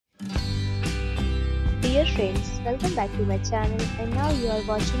Dear friends, welcome back to my channel, and now you are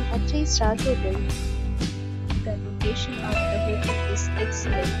watching a 3-star hotel. The location of the hotel is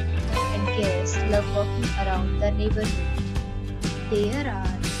excellent and guests love walking around the neighborhood. There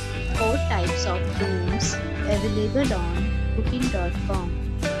are 4 types of rooms available on booking.com.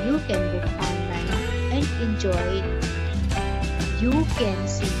 You can book online and enjoy it. You can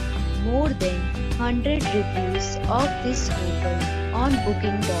see more than 100 reviews of this hotel on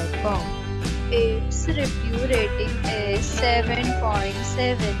booking.com. Its review rating is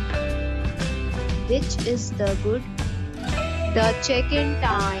 7.7, which is the good. The check-in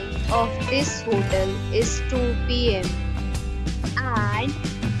time of this hotel is 2 p.m. and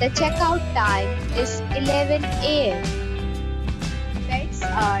the checkout time is 11 a.m. Pets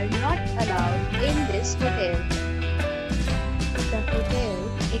are not allowed in this hotel. The hotel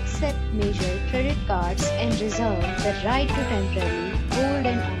accepts major credit cards and reserves the right to temporarily hold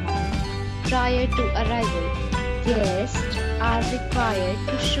an amount prior to arrival. Guests are required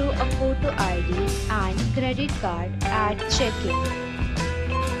to show a photo ID and credit card at check-in.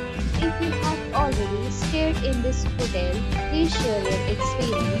 If you have already stayed in this hotel, please share your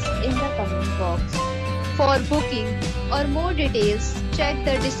experience in the comment box. For booking or more details, check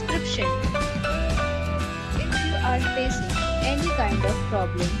the description. If you are facing any kind of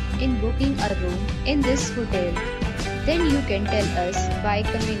problem in booking a room in this hotel, then you can tell us by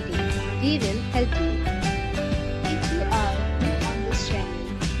commenting. We will help you. If you are new on this channel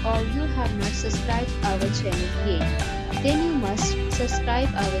or you have not subscribed our channel yet, then you must subscribe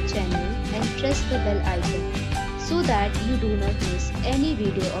our channel and press the bell icon so that you do not miss any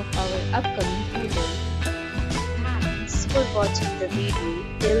video of our upcoming hotel. Thanks for watching the video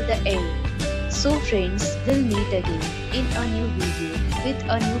till the end. So friends, we'll meet again in a new video with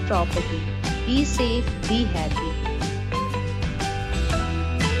a new property. Be safe, be happy.